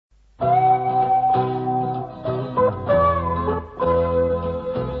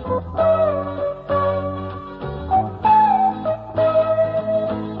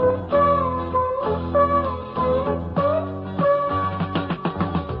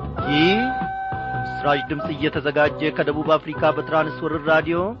ይህ ስራጅ ድምጽ እየተዘጋጀ ከደቡብ አፍሪካ በትራንስወርልድ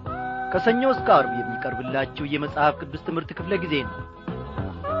ራዲዮ ከሰኞ እስከ ዓርብ የሚቀርብላችሁ የመጽሐፍ ቅዱስ ትምህርት ክፍለ ጊዜ ነው።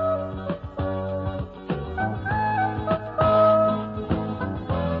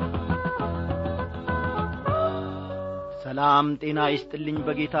 ሰላም ጤና ይስጥልኝ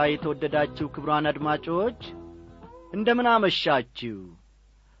በጌታ የተወደዳችሁ ክቡራን አድማጮች እንደምን አመሻችሁ።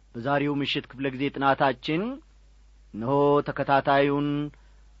 በዛሬው ምሽት ክፍለ ጊዜ ጥናታችን ነው ተከታታዩን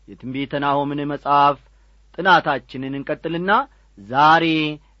የትንቢተ ናሆምን መጽሐፍ ጥናታችንን እንቀጥልና ዛሬ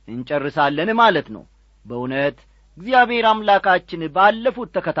እንጨርሳለን ማለት ነው። በእውነት እግዚአብሔር አምላካችን ባለፉት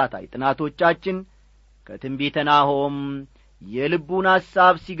ተከታታይ ጥናቶቻችን ከትንቢተ ናሆም የልቡን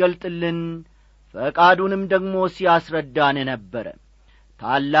ሐሳብ ሲገልጥልን ፈቃዱንም ደግሞ ሲያስረዳን ነበር።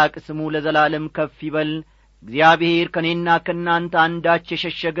 ታላቅ ስሙ ለዘላለም ከፍ ይበል። እግዚአብሔር ከኔና ከናንተ አንዳች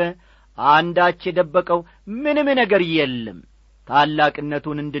የሸሸገ አንዳች የደበቀው ምንም ነገር የለም።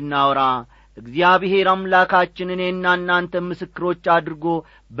 ታላቅነቱን እንድናወራ እግዚአብሔር አምላካችን እኔና እናንተ ምስክሮች አድርጎ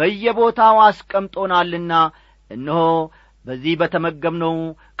በየቦታው አስቀምጦናልና እነሆ በዚህ በተመገምነው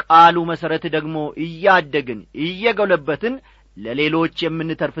ቃሉ መሰረት ደግሞ እያደግን እየገለበትን ለሌሎች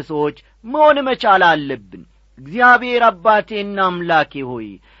የምንተርፍ ሰዎች መሆን መቻል አለብን። እግዚአብሔር አባቴና አምላኬ ሆይ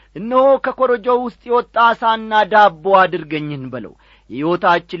እነሆ ከኮረጆው ውስጥ የወጣ ዓሣና ዳቦ አድርገኝን በለው።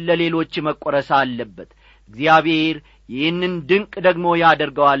 ሕይወታችን ለሌሎች መቆረስ አለበት። እግዚአብሔር ይህንን ድንቅ ደግሞ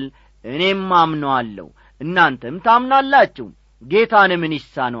ያደርገዋል። እኔም አምነዋለሁ፣ እናንተም ታምናላችሁ። ጌታን ምን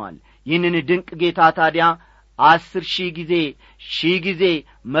ይሳነዋል? ይህንን ድንቅ ጌታ ታዲያ 10,000 ጊዜ 1,000 ጊዜ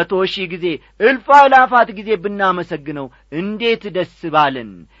 100,000 ጊዜ እልፍ አእላፋት ጊዜ ብናመሰግነው እንዴት ደስ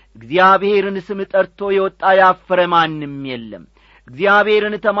ባለን። እግዚአብሔርን ስም ጠርቶ የወጣ ያፈረ ማንም የለም።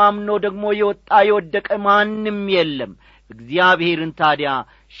 እግዚአብሔርን ተማምኖ ደግሞ የወጣ የወደቀ ማንም የለም። እግዚአብሔርን ታዲያ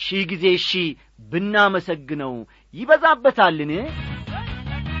 1,000 ጊዜ 1,000 ብናመሰግነው ይበዛበታልን?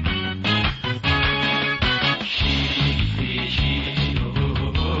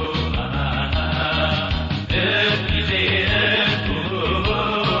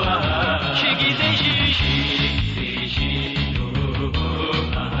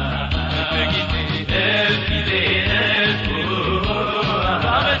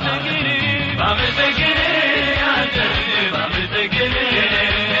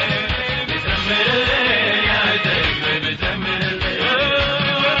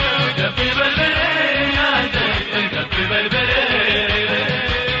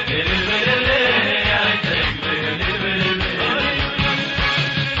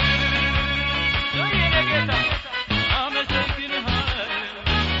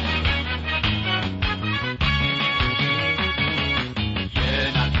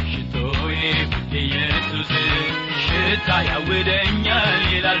 ያውደኛል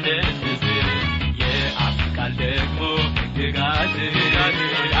ይላል ደስ የአፍቃል ደግሞ ግጋት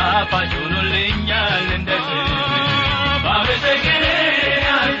አፋጭ ሆኖልኛል እንደዚህ ባመሰግን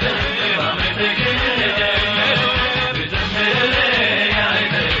አንተ ባመሰግን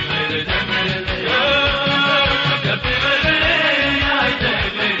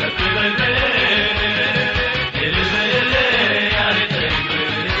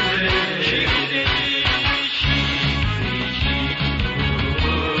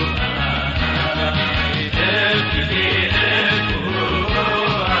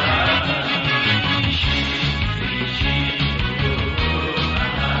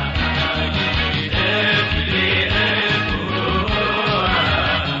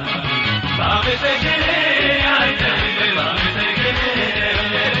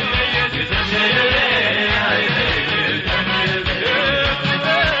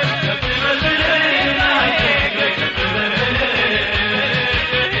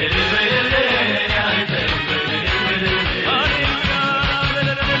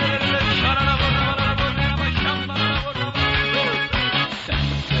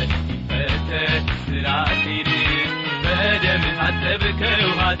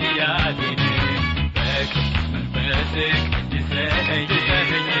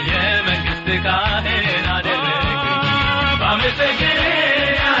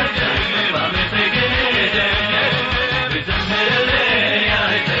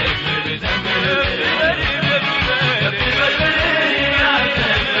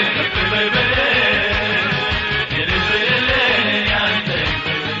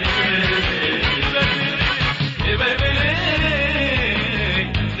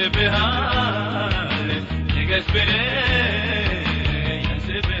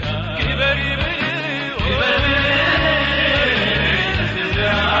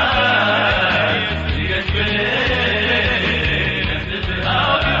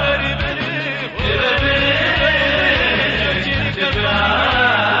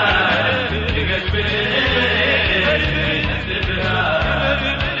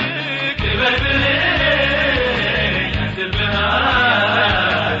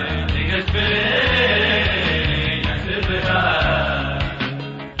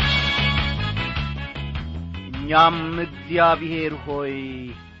እኛም እግዚአብሔር ሆይ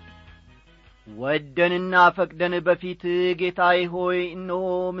ወደንና ፈቅደን በፊት ጌታዬ ሆይ እነሆ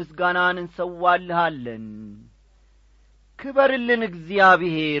ምስጋናን እንሰዋልሃለን። ክበርልን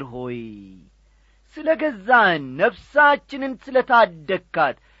እግዚአብሔር ሆይ ስለ ገዛን ነፍሳችንን ስለ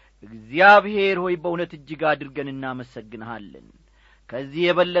ታደግካት እግዚአብሔር ሆይ በእውነት እጅግ አድርገን እናመሰግንሃለን። ከዚህ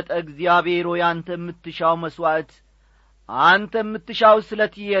የበለጠ እግዚአብሔር ሆይ አንተ የምትሻው መሥዋዕት አንተ የምትሻው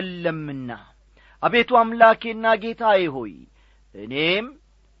ስለት የለምና አቤቱ አምላኬና ጌታዬ ሆይ እኔም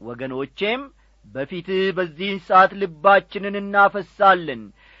ወገኖቼም በፊትህ በዚህ ሰዓት ልባችንን እናፈሳለን።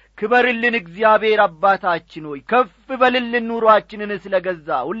 ክበርልን እግዚአብሔር አባታችን ሆይ ከፍ በልልን ኑሮአችንን ስለገዛ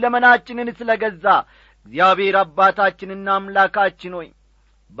ሁለመናችንን ስለገዛ እግዚአብሔር አባታችንና አምላካችን ሆይ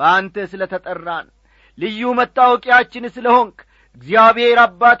በአንተ ስለተጠራን ልዩ መታወቂያችን ስለሆንክ እግዚአብሔር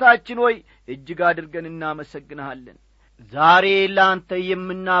አባታችን ሆይ እጅግ አድርገን እናመሰግንሃለን። ዛሬ ላንተ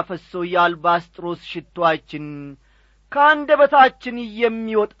የምናፈሰው የአልባስጥሮስ ሽቶአችን ከአንደበታችን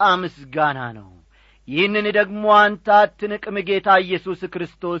የሚወጣ ምስጋና ነው። ይህንን ደግሞ አንተ አትንቅም ጌታ ኢየሱስ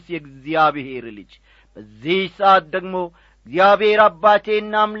ክርስቶስ የእግዚአብሔር ልጅ። በዚህ ሰዓት ደግሞ እግዚአብሔር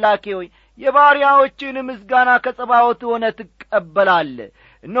አባቴና አምላኬ ሆይ የባሪያዎችን ምስጋና ከጸባዖት ሆነ ትቀበላለህ።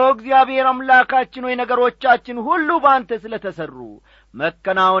 እነሆ እግዚአብሔር አምላካችን ሆይ ነገሮቻችን ሁሉ በአንተ ስለተሰሩ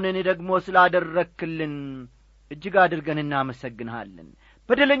መከናወንን ደግሞ ስላደረክልን እጅግ አድርገን እናመሰግንሃለን።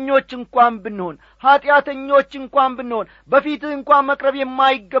 በደለኞች እንኳን ብንሆን ኀጢአተኞች እንኳን ብንሆን በፊትህ እንኳን መቅረብ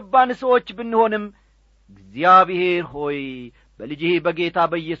የማይገባን ሰዎች ብንሆንም እግዚአብሔር ሆይ በልጅህ በጌታ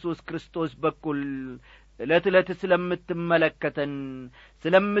በኢየሱስ ክርስቶስ በኩል ዕለት ዕለት ስለምትመለከተን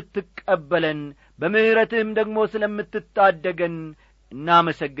ስለምትቀበለን በምሕረትህም ደግሞ ስለምትታደገን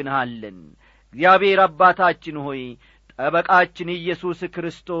እናመሰግንሃለን። እግዚአብሔር አባታችን ሆይ ጠበቃችን ኢየሱስ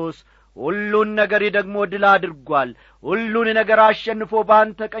ክርስቶስ ሁሉን ነገር ደግሞ ድል አድርጓል። ሁሉን ነገር አሸንፎ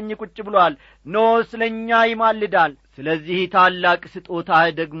በአንተ ቀኝ ቁጭ ብሏል። ኖ ስለኛ ይማልዳል። ስለዚህ ታላቅ ስጦታህ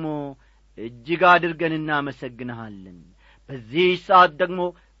ደግሞ እጅግ አድርገን እናመሰግንሃለን። በዚህ ሰዓት ደግሞ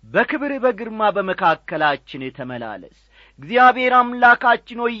በክብር በግርማ በመካከላችን ተመላለስ። እግዚአብሔር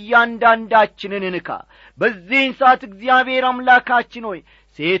አምላካችን ሆይ እያንዳንዳችንን ንካ። በዚህ ሰዓት እግዚአብሔር አምላካችን ሆይ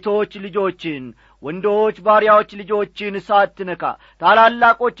ሴቶች ልጆችን ወንዶች ባሪያዎች ልጆችን ሳትነካ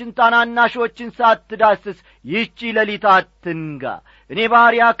ታላላቆችን ታናናሾችን ሳትዳስስ ይህች ሌሊት አትንጋ። እኔ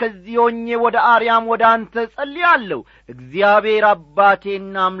ባሪያ ከዚህ ሆኜ ወደ አርያም ወደ አንተ ጸልያለሁ። እግዚአብሔር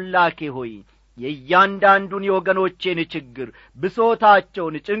አባቴና አምላኬ ሆይ የእያንዳንዱን የወገኖቼን ችግር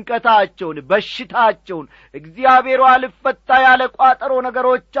ብሶታቸውን ጭንቀታቸውን በሽታቸውን እግዚአብሔር አልፈታ ያለ ቋጠሮ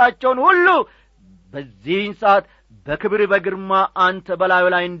ነገሮቻቸውን ሁሉ በዚህን ሰዓት በክብር በግርማ አንተ በላዩ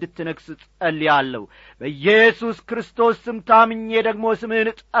ላይ እንድትነግስ ጸልያለሁ። በኢየሱስ ክርስቶስ ስም ታምኜ ደግሞ ስምህን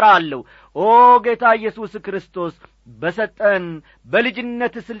እጠራለሁ። ኦ ጌታ ኢየሱስ ክርስቶስ በሰጠን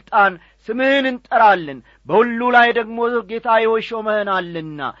በልጅነት ስልጣን ስምህን እንጠራለን። በሁሉ ላይ ደግሞ ጌታዬ ሆይ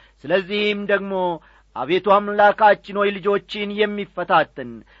ሾመህናልና ስለዚህም ደግሞ አቤቱ አምላካችን ሆይ ልጆችን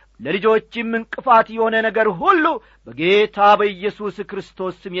የሚፈታተን ለልጆችም እንቅፋት የሆነ ነገር ሁሉ በጌታ በኢየሱስ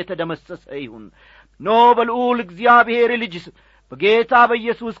ክርስቶስ ስም የተደመሰሰ ይሁን። ኖ በልዑል እግዚአብሔር ልጅ በጌታ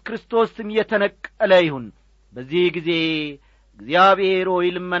በኢየሱስ ክርስቶስ ስም የተነቀለ ይሁን። በዚህ ጊዜ እግዚአብሔር ሆይ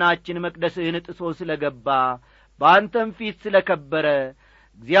ልመናችን መቅደስህን ጥሶ ስለገባ በአንተም ፊት ስለከበረ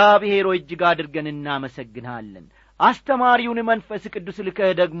እግዚአብሔር ሆይ እጅግ አድርገን እናመሰግንሃለን። አስተማሪውን መንፈስ ቅዱስ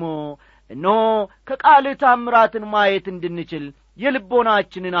ልከህ ደግሞ እነሆ ከቃልህ ታምራትን ማየት እንድንችል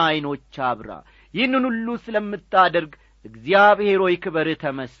የልቦናችንን ዐይኖች አብራ። ይህንን ሁሉ ስለምታደርግ እግዚአብሔር ሆይ ክብር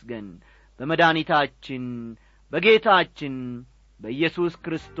ተመስገን። በመድኃኒታችን በጌታችን በኢየሱስ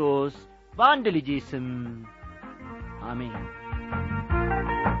ክርስቶስ በአንድ ልጅ ስም አሜን።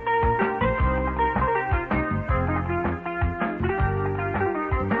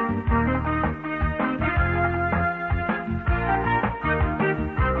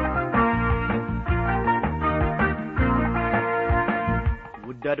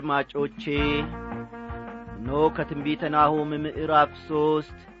 ውድ አድማጮቼ እነሆ ከትንቢተ ናሆም ምዕራፍ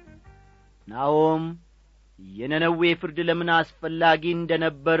 3 ናሆም የነነዌ ፍርድ ለምን አስፈላጊ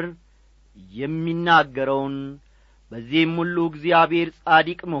እንደነበር የሚናገረውን በዚህም ሁሉ እግዚአብሔር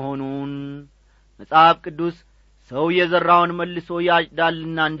ጻድቅ መሆኑን መጽሐፍ ቅዱስ ሰው የዘራውን መልሶ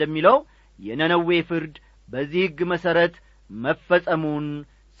ያጭዳልና እንደሚለው የነነዌ ፍርድ በዚህ ሕግ መሠረት መፈጸሙን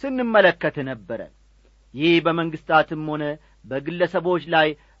ስንመለከት ነበር። ይህ በመንግስታትም ሆነ በግለሰቦች ላይ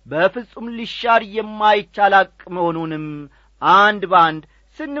በፍጹም ሊሻር የማይቻል ሕግ መሆኑንም አንድ ባንድ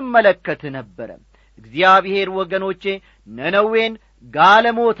ስንመለከት ነበር። እግዚአብሔር ወገኖቼ ነነዌን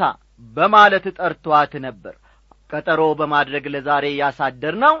ጋለሞታ በማለት ጠርቷት ነበር። ቀጠሮ በማድረግ ለዛሬ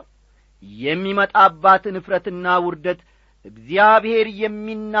ያሳደርነው የሚመጣባትን እፍረትና ውርደት እግዚአብሔር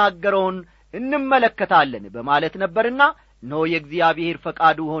የሚናገረውን እንመለከታለን በማለት ነበርና ነው የእግዚአብሔር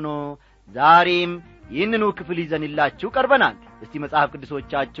ፈቃዱ ሆኖ ዛሬም ይህንኑ ክፍል ይዘንላችሁ ቀርበናል። እስቲ መጽሐፍ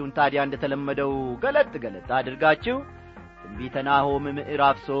ቅዱሶቻችሁን ታዲያ እንደተለመደው ገለጥ አድርጋችሁ ትንቢተ ናሆም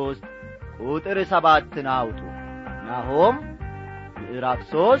ምዕራፍ 3 ቁጥር 7 አውጡ። ናሆም ምዕራፍ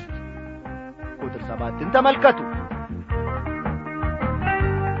 3 ቁጥር 7 ተመልከቱ።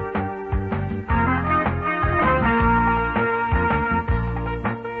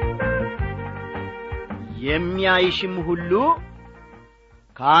 የሚያይሽም ሁሉ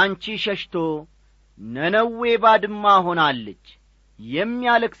ካንቺ ሸሽቶ ነነዌ ባድማ ሆናለች፣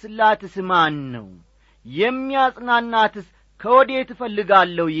 የሚያለቅስላትስ ማን ነው? የሚያጽናናትስ ከወዴት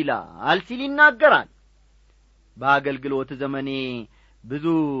እፈልጋለሁ ይላል ሲል ይናገራል። በአገልግሎት ዘመኔ ብዙ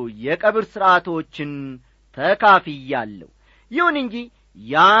የቀብር ሥርዓቶችን ተካፍያለሁ። ይሁን እንጂ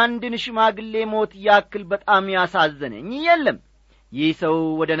የአንድን ሽማግሌ ሞት ያክል በጣም ያሳዘነኝ የለም። ይህ ሰው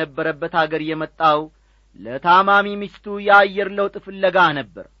ወደ ነበረበት አገር የመጣው ለታማሚ ሚስቱ የአየር ለውጥ ፍለጋ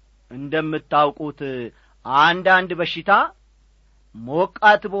ነበር። እንደምታውቁት አንዳንድ በሽታ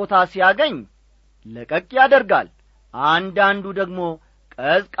ሞቃት ቦታ ሲያገኝ ለቀቅ ያደርጋል። አንዳንዱ ደግሞ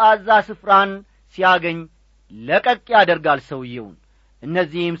ቀዝቃዛ ስፍራን ሲያገኝ ለቀቅ ያደርጋል ሰውየውን።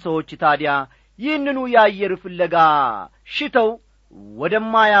 እነዚህም ሰዎች ታዲያ ይህንኑ የአየር ፍለጋ ሽተው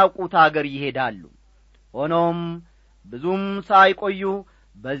ወደማያውቁት አገር ይሄዳሉ። ሆኖም ብዙም ሳይቆዩ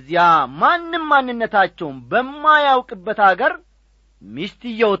በዚያ ማንም ማንነታቸውን በማያውቅበት አገር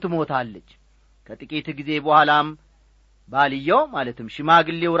ሚስትየው ትሞታለች። ከጥቂት ጊዜ በኋላም ባልየው ማለትም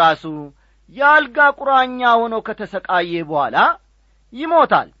ሽማግሌው ራሱ የአልጋ ቁራኛ ሆኖ ከተሰቃየ በኋላ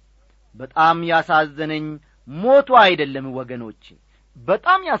ይሞታል። በጣም ያሳዘነኝ ሞቱ አይደለም ወገኖቼ።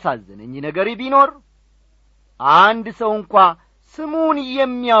 በጣም ያሳዘነኝ ነገር ቢኖር አንድ ሰው እንኳ ስሙን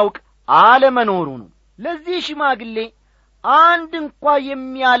የሚያውቅ አለመኖሩ ነው። ለዚህ ሽማግሌ አንድ እንኳ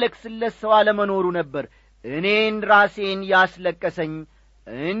የሚያለቅስለት ሰው አለመኖሩ ነበር እኔን ራሴን ያስለቀሰኝ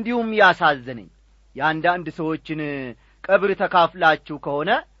እንዲሁም ያሳዘነኝ። የአንዳንድ ሰዎችን ቀብር ተካፍላችሁ ከሆነ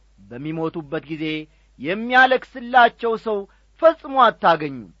በሚሞቱበት ጊዜ የሚያለቅስላቸው ሰው ፈጽሞ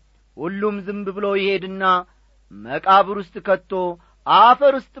አታገኙም። ሁሉም ዝም ብሎ ይሄድና መቃብር ውስጥ ከቶ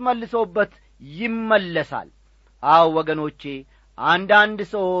አፈር ውስጥ መልሶበት ይመለሳል። አዎ ወገኖቼ፣ አንዳንድ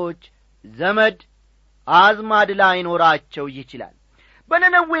ሰዎች ዘመድ አዝማድ ላይኖራቸው ይችላል።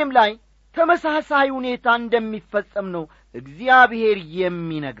 በነነዌም ላይ ተመሳሳይ ሁኔታ እንደሚፈጸም ነው እግዚአብሔር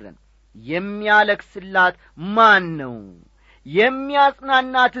የሚነግረን። የሚያለቅስላት ማን ነው?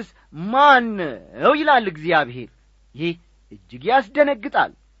 የሚያጽናናትስ ማን ነው ይላል እግዚአብሔር። ይህ እጅግ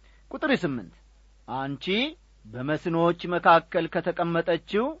ያስደነግጣል። ቁጥር 8 አንቺ በመስኖች መካከል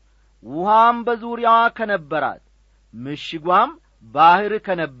ከተቀመጠችው ውሃም በዙሪያዋ ከነበራት ምሽጓም ባህር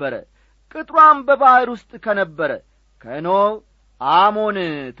ከነበረ ቅጥሯም በባህር ውስጥ ከነበረ ከኖህ አሞን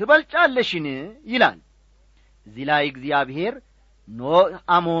ትበልጫለሽን ይላል። እዚህ ላይ እግዚአብሔር ኖህ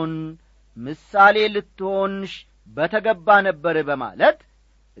አሞን ምሳሌ ልትሆንሽ በተገባ ነበር በማለት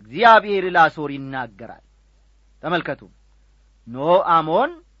እግዚአብሔር ለአሦር ይናገራል። ተመልከቱ፣ ኖህ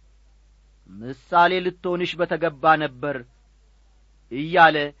አሞን ምሳሌ ልትሆንሽ በተገባ ነበር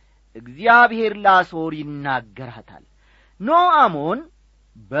እያለ እግዚአብሔር ለአሦር ይናገራታል። ኖህ አሞን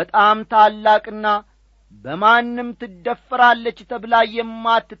በጣም ታላቅና በማንም ትደፈራለች ተብላ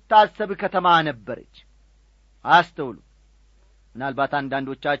የማትታሰብ ከተማ ነበረች። አስተውሉ። ምናልባት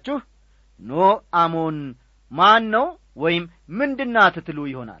አንዳንዶቻችሁ ኖህ አሞን ማን ነው ወይም ምንድናት ትሉ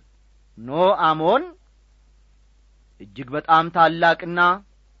ይሆናል። ኖህ አሞን እጅግ በጣም ታላቅና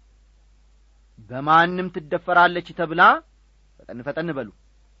በማንም ትደፈራለች ተብላ ፈጠን በሉ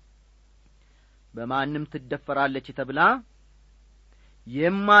በማንም ትደፈራለች ተብላ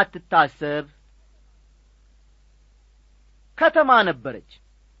የማትታሰብ ከተማ ነበረች።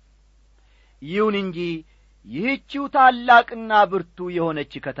 ይሁን እንጂ ይህችው ታላቅና ብርቱ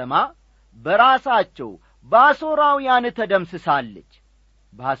የሆነች ከተማ በራሳቸው በአሦራውያን ተደምስሳለች።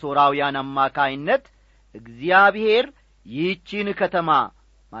 በአሦራውያን አማካይነት እግዚአብሔር ይህችን ከተማ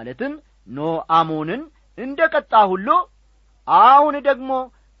ማለትም ኖህ አሞንን እንደቀጣ ሁሉ አሁን ደግሞ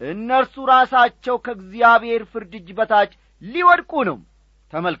እነርሱ ራሳቸው ከእግዚአብሔር ፍርድ እጅ በታች ሊወድቁ ነው።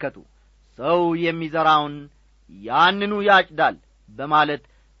 ተመልከቱ፣ ሰው የሚዘራውን ያንኑ ያጭዳል በማለት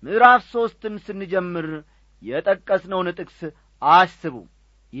ምዕራፍ 3ን ስንጀምር የጠቀስነውን ጥቅስ አስቡ።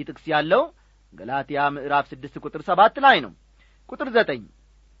 ይህ ጥቅስ ያለው ገላትያ ምዕራፍ 6 ቁጥር 7 ላይ ነው። ቁጥር 9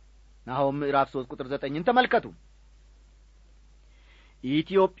 ናሆም ምዕራፍ 3 ቁጥር 9ን ተመልከቱ።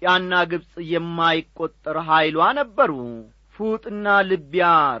 ኢትዮጵያና ግብጽ የማይቆጠር ኃይሏ ነበሩ፣ ፉጥና ልቢያ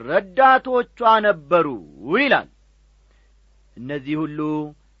ረዳቶቿ ነበሩ ይላል። እነዚህ ሁሉ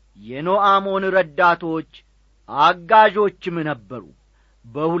የኖህ አሞን ረዳቶች አጋዦችም ነበሩ።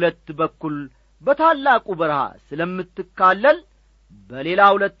 በሁለት በኩል በታላቁ በረሃ ስለምትካለል በሌላ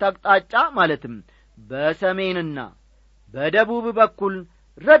ሁለት አቅጣጫ ማለትም በሰሜንና በደቡብ በኩል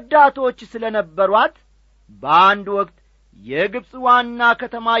ረዳቶች ስለነበሯት በአንድ ወቅት የግብጽ ዋና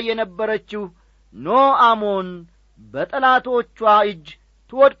ከተማ የነበረችው ኖአሞን በጠላቶቿ እጅ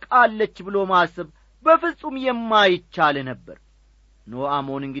ትወድቃለች ብሎ ማሰብ በፍጹም የማይቻል ነበር።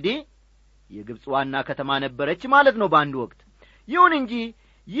 ኖአሞን እንግዲህ የግብጽ ዋና ከተማ ነበረች ማለት ነው በአንድ ወቅት። ይሁን እንጂ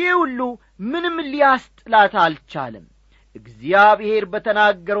ይህ ሁሉ ምንም ሊያስጥላት አልቻለም። እግዚአብሔር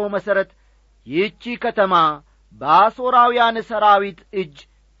በተናገረው መሰረት ይህች ከተማ በአሦራውያን ሰራዊት እጅ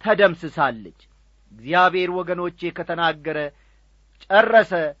ተደምስሳለች። እግዚአብሔር ወገኖቼ ከተናገረ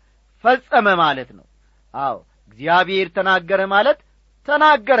ጨረሰ፣ ፈጸመ ማለት ነው። አዎ እግዚአብሔር ተናገረ ማለት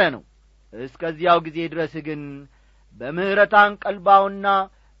ተናገረ ነው። እስከዚያው ጊዜ ድረስ ግን በምህረት አንቀልባውና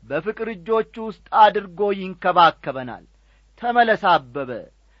በፍቅር እጆቹ ውስጥ አድርጎ ይንከባከበናል። ተመለስ አበበ፣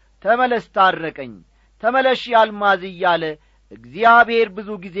 ተመለስ ታረቀኝ፣ ተመለሽ ያልማዝ እያለ እግዚአብሔር ብዙ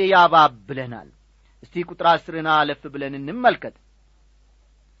ጊዜ ያባብለናል። እስቲ ቁጥር 10 አለፍ ብለን እንመልከት።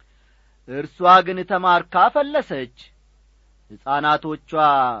 እርሷ ግን ተማርካ ፈለሰች፣ ሕፃናቶቿ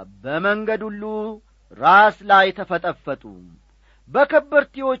በመንገድ ሁሉ ራስ ላይ ተፈጠፈጡ፣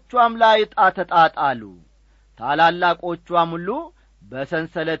 በከበርቴዎቿም ላይ ዕጣ ተጣጣሉ፣ ታላላቆቿም ሁሉ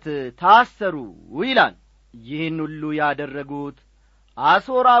በሰንሰለት ታሰሩ ይላል። ይህን ሁሉ ያደረጉት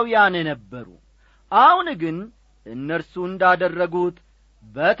አሦራውያን ነበሩ። አሁን ግን እነርሱ እንዳደረጉት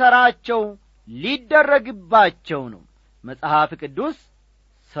በተራቸው ሊደረግባቸው ነው። መጽሐፍ ቅዱስ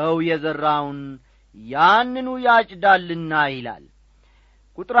ሰው የዘራውን ያንኑ ያጭዳልና ይላል።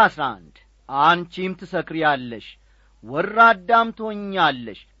 ቁጥር 11 አንቺም ትሰክሪያለሽ፣ ወራዳም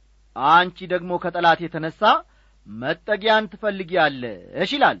ትሆኛለሽ፣ አንቺ ደግሞ ከጠላት የተነሣ መጠጊያን ትፈልጊያለሽ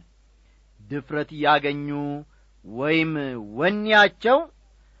ይላል። ድፍረት ያገኙ ወይም ወኔያቸው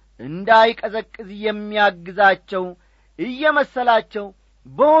እንዳይቀዘቅዝ የሚያግዛቸው እየመሰላቸው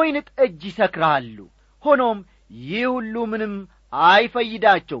በወይን ጠጅ ይሰክራሉ። ሆኖም ይህ ሁሉ ምንም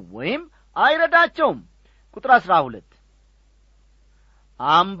አይፈይዳቸውም ወይም አይረዳቸውም። ቁጥር 12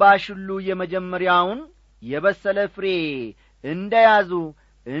 አምባሽ ሁሉ የመጀመሪያውን የበሰለ ፍሬ እንደያዙ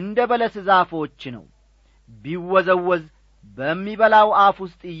እንደ በለስ ዛፎች ነው፣ ቢወዘወዝ በሚበላው አፍ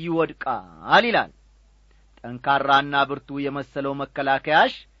ውስጥ ይወድቃል ይላል። ጠንካራና ብርቱ የመሰለው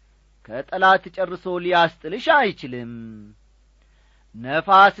መከላከያሽ ከጠላት ጨርሶ ሊያስጥልሽ አይችልም።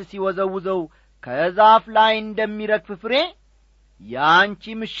 ነፋስ ሲወዘውዘው ከዛፍ ላይ እንደሚረግፍ ፍሬ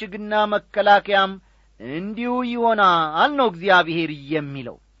ያንቺ ምሽግና መከላከያም እንዲሁ ይሆናል ነው እግዚአብሔር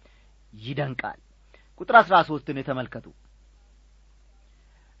የሚለው። ይደንቃል። ቁጥር 13ን ተመልከቱ።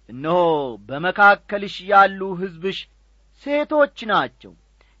 እነሆ በመካከልሽ ያሉ ሕዝብሽ ሴቶች ናቸው፣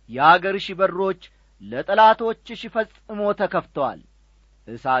 የአገርሽ በሮች ለጠላቶችሽ ፈጽሞ ተከፍተዋል፣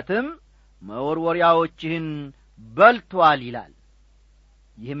 እሳትም መወርወሪያዎችህን በልቶአል ይላል።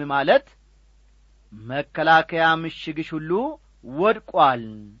 ይህም ማለት መከላከያ ምሽግሽ ሁሉ ወድቋል።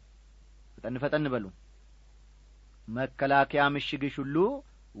 ፈጠን በሉ። መከላከያ ምሽግሽ ሁሉ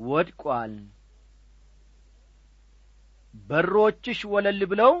ወድቋል፣ በሮችሽ ወለል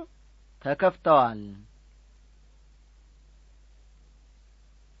ብለው ተከፍተዋል።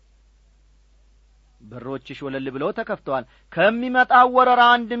 በሮችሽ ወለል ብለው ተከፍተዋል። ከሚመጣው ወረራ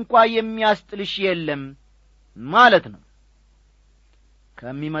አንድ እንኳን የሚያስጥልሽ የለም ማለት ነው።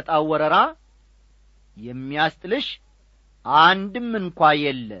 ከሚመጣው ወረራ የሚያስጥልሽ አንድም እንኳን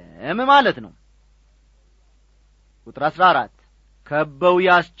የለም ማለት ነው። ቁጥር 14 ከበው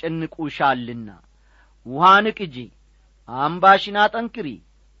ያስጨንቁሻልና ውሃን ቅጂ፣ አምባሽን አጠንክሪ፣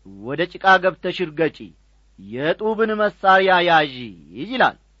 ወደ ጭቃ ገብተሽ እርገጪ፣ የጡብን መሳሪያ ያዢ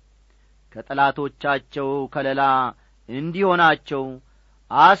ይላል። ከጠላቶቻቸው ከለላ እንዲሆናቸው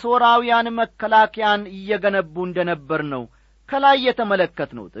አሦራውያን መከላከያን እየገነቡ እንደነበር ነው ከላይ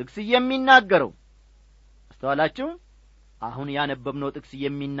የተመለከትነው ጥቅስ የሚናገረው። አስተዋላችሁ? አሁን ያነበብነው ጥቅስ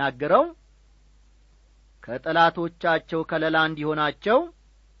የሚናገረው ከጠላቶቻቸው ከለላ እንዲሆናቸው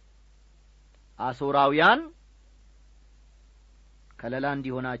አሦራውያን ከለላ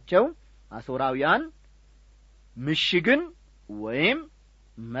እንዲሆናቸው አሦራውያን ምሽግን ወይም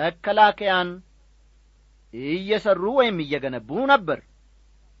መከላከያን እየሰሩ ወይም እየገነቡ ነበር።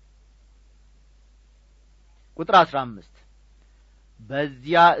 ቁጥር 15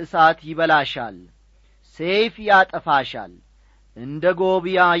 በዚያ እሳት ይበላሻል፣ ሰይፍ ያጠፋሻል፣ እንደ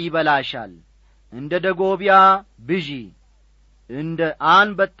ጎብያ ይበላሻል፣ እንደ ደጎብያ ብዢ፣ እንደ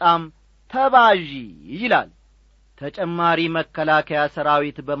አንበጣም ተባዢ ይላል። ተጨማሪ መከላከያ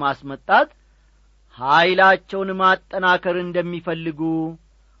ሰራዊት በማስመጣት ኃይላቸውን ማጠናከር እንደሚፈልጉ፣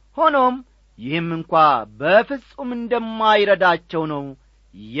 ሆኖም ይህም እንኳን በፍጹም እንደማይረዳቸው ነው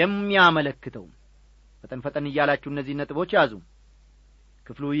የሚያመለክተው። ፈጠን እያላችሁ እነዚህ ነጥቦች ያዙ።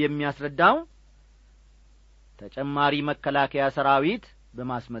 ክፍሉ የሚያስረዳው ተጨማሪ መከላከያ ሰራዊት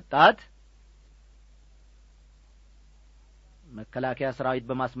በማስመጣት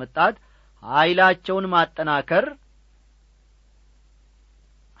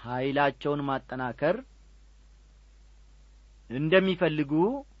ኃይላቸውን ማጠናከር እንደሚፈልጉ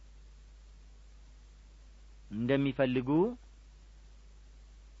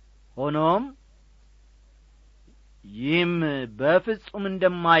ሆኖም ይህም በፍጹም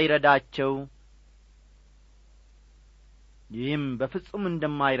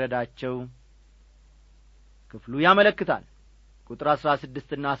እንደማይረዳቸው ክፍሉ ያመለክታል። ቁጥር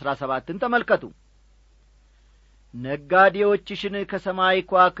 16 እና 17ን ተመልከቱ። ነጋዴዎችሽን ከሰማይ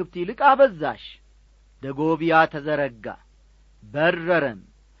ከዋክብት ይልቅ አበዛሽ፣ ደጎቢያ ተዘረጋ በረረም፣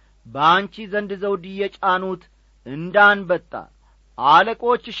 በአንቺ ዘንድ ዘውድ የጫኑት እንዳንበጣ፣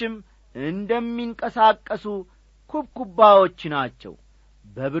 አለቆችሽም እንደሚንቀሳቀሱ ኩብኩባዎች ናቸው።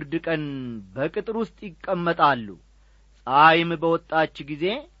 በብርድ ቀን በቅጥር ውስጥ ይቀመጣሉ፣ ፀሐይም በወጣች ጊዜ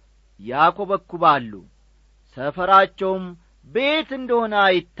ያኮበኩባሉ፣ ሰፈራቸውም ቤት እንደሆነ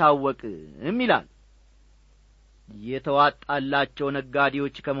አይታወቅም ይላል። የተዋጣላቸው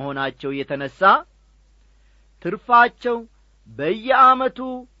ነጋዴዎች ከመሆናቸው የተነሳ ትርፋቸው በየዓመቱ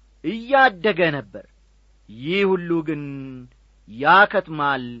እያደገ ነበር። ይህ ሁሉ ግን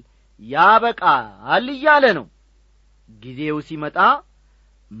ያከትማል፣ ያበቃል እያለ ነው። ጊዜው ሲመጣ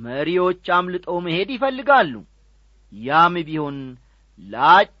መሪዎች አምልጠው መሄድ ይፈልጋሉ። ያም ቢሆን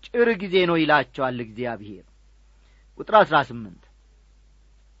ለአጭር ጊዜ ነው ይላቸዋል እግዚአብሔር። ቁጥር 18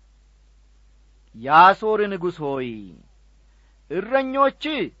 የአሦር ንጉሥ ሆይ እረኞች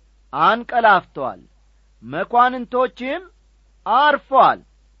አንቀላፍተዋል፣ መኳንንቶችም አርፈዋል፣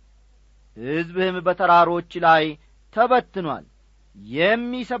 ሕዝብህም በተራሮች ላይ ተበትኗል፣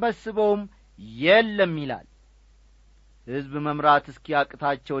 የሚሰበስበውም የለም ይላል። ሕዝብ መምራት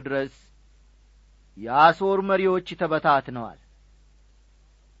እስኪያቅታቸው ድረስ የአሦር መሪዎች ተበታትነዋል።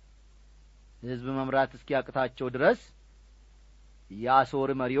 ሕዝብ መምራት እስኪያቅታቸው ድረስ የአሦር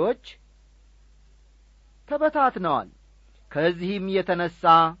መሪዎች ተበታትነዋል። ከዚህም የተነሳ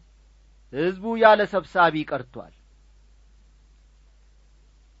ሕዝቡ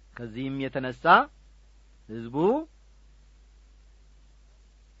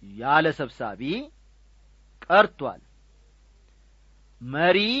ያለ ሰብሳቢ ቀርቷል።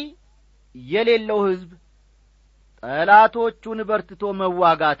 መሪ የሌለው ሕዝብ ጠላቶቹን በርትቶ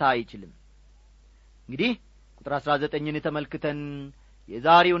መዋጋት አይችልም። እንግዲህ ቁጥር 19ን ተመልክተን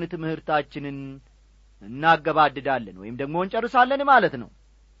የዛሬውን ትምህርታችንን እናገባድዳለን ወይም ደግሞ እንጨርሳለን ማለት ነው።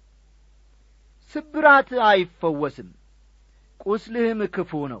 ስብራት አይፈወስም፣ ቁስልህም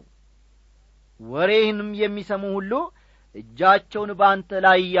ክፉ ነው። ወሬህንም የሚሰሙ ሁሉ እጃቸውን ባንተ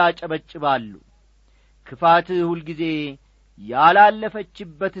ላይ ያጨበጭባሉ። ክፋትህ ሁልጊዜ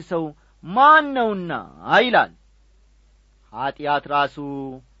ያላለፈችበት ሰው ማን ነውና ይላል። ኀጢአት ራሱ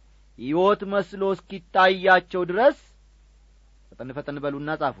ሕይወት መስሎ እስኪታያቸው ድረስ ፈጠን በሉና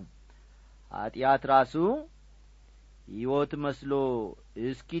ጻፉ። ኀጢአት ራሱ ሕይወት መስሎ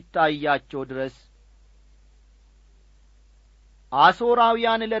እስኪታያቸው ድረስ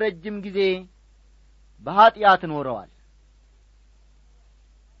አሦራውያን ለረጅም ጊዜ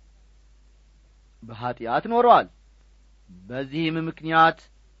በኀጢአት ኖረዋል። በዚህም ምክንያት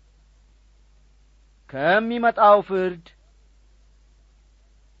ከሚመጣው ፍርድ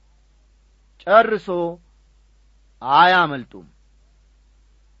ጨርሶ አያመልጡም።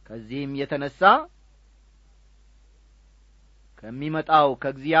 ከዚህም የተነሳ ከሚመጣው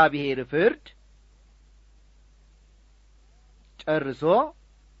ከእግዚአብሔር ፍርድ ጨርሶ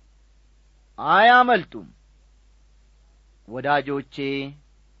አያመልጡም። ወዳጆቼ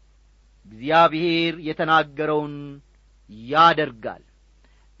እግዚአብሔር የተናገረውን ያደርጋል።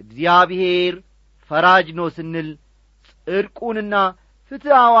 እግዚአብሔር ፈራጅ ነው ስንል ጽድቁንና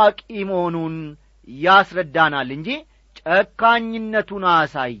ፍትሕ አዋቂ መሆኑን ያስረዳናል እንጂ ጨካኝነቱን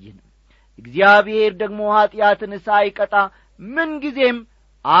አያሳየንም። እግዚአብሔር ደግሞ ኀጢአትን ሳይቀጣ ምንጊዜም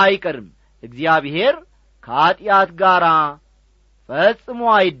አይቀርም። እግዚአብሔር ከኀጢአት ጋር ፈጽሞ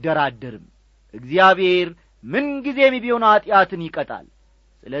አይደራደርም። እግዚአብሔር ምንጊዜም ቢሆን ኀጢአትን ይቀጣል።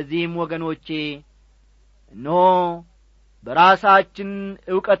 ስለዚህም ወገኖቼ እነሆ በራሳችን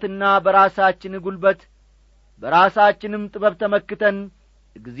ዕውቀትና በራሳችን ጉልበት በራሳችንም ጥበብ ተመክተን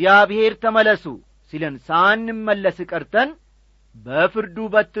እግዚአብሔር ተመለሱ ሲለን ሳንመለስ ቀርተን በፍርዱ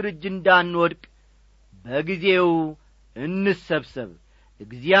በትር እጅ እንዳንወድቅ በጊዜው እንሰብሰብ።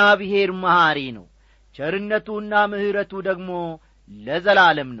 እግዚአብሔር መሐሪ ነው፣ ቸርነቱና ምሕረቱ ደግሞ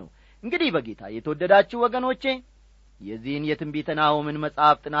ለዘላለም ነው። እንግዲህ በጌታ የተወደዳችሁ ወገኖቼ የዚህን የትንቢተ ናሆምን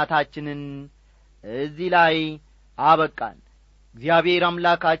መጽሐፍ ጥናታችንን እዚህ ላይ አበቃን። እግዚአብሔር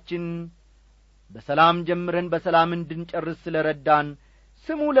አምላካችን በሰላም ጀምረን በሰላም እንድንጨርስ ስለረዳን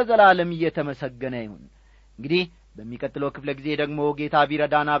ስሙ ለዘላለም እየተመሰገነ ይሁን። እንግዲህ በሚቀጥለው ክፍለ ጊዜ ደግሞ ጌታ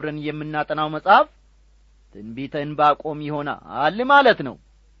ቢረዳን አብረን የምናጠናው መጽሐፍ ትንቢተ ዕንባቆም ይሆናል ማለት ነው።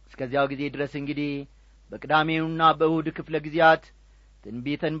 እስከዚያው ጊዜ ድረስ እንግዲህ በቅዳሜውና በእሁድ ክፍለ ጊዜያት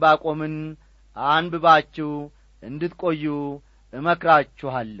ትንቢተ ዕንባቆምን አንብባችሁ እንድትቆዩ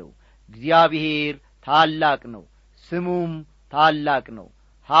እመክራችኋለሁ። እግዚአብሔር ታላቅ ነው፣ ስሙም ታላቅ ነው።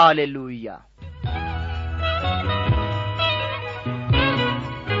 ሃሌሉያ።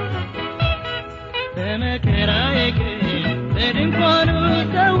 በመከራዬ ቀን በድንኳኑ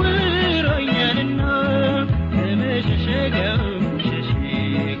ሰውሮኛልና በመሸሸጊያው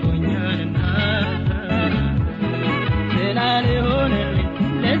ሸሽጎኛልና ስላልሆነልኝ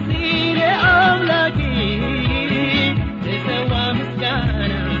ለዚህ ለአምላኬ ልሰዋ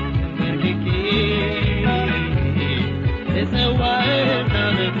ምስጋና በርግጌ ልሰዋ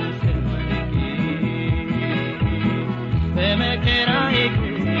በመከራዬ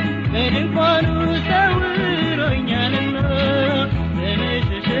በድንኳኑ ሰውሮኛልና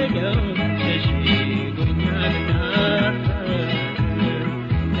በመሸሸጊያው ሸሽጎኛልና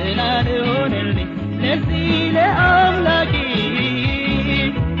ስላልሆነልኝ ለዚህ ለአምላኬ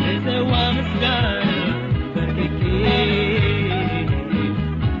ልሰዋ ምስጋና በርግጌ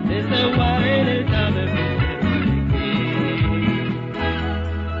ልሰዋ እልልታ በርግጌ።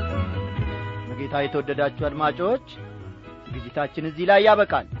 በጌታ የተወደዳችሁ አድማጮች ዝግጅታችን እዚህ ላይ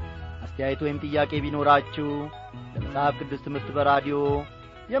ያበቃል። አስተያየት ወይም ጥያቄ ቢኖራችሁ ለመጽሐፍ ቅዱስ ትምህርት በራዲዮ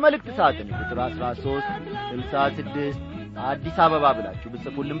የመልእክት ሳጥን ቁጥር 1366 አዲስ አበባ ብላችሁ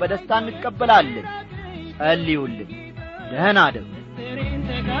ብጽፉልን በደስታ እንቀበላለን። ጸልዩልን። ደህና አደሩ።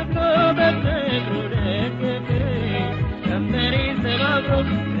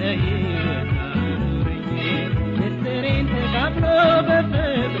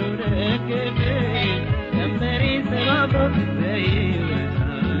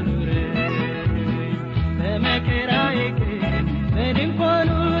 በመከራዬ ቀን በድንኳኑ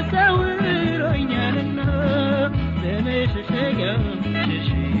ሰውሮኛልና በመሸሸጊያው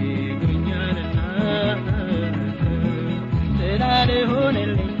ሸሽጎኛልና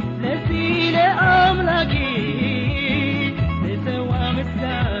ስላልሆነልኝ ለዚህ ለአምላኬ ልሰዋ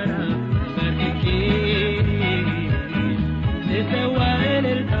ምስጋና በርግጌ ልሰዋ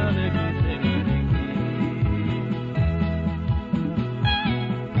እልልታ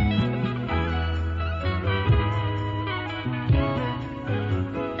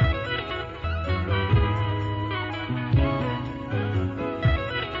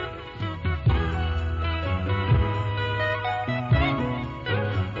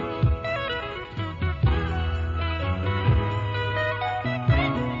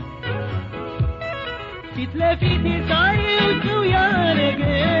ፊት ለፊት ሳይውጡ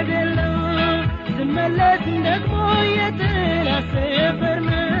ያነገደለው ስመለስ ደግሞ የተላሰፈር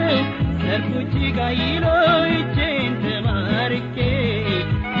ነው። ሰርኩች ጋይሎ እጄን ተማርኬ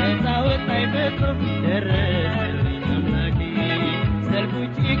ነፃ ወጣኝ ፈጥሮ ደረሰልኝ አምላኬ።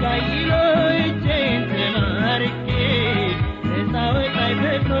 ሰርኩች ጋይሎ እጄን ተማርኬ ነፃ ወጣኝ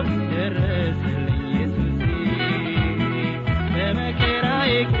ፈጥሮ ደረሰልኝ ኢየሱሴ።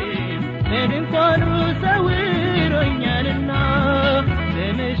 በመከራዬ ቀን በድንኳኑ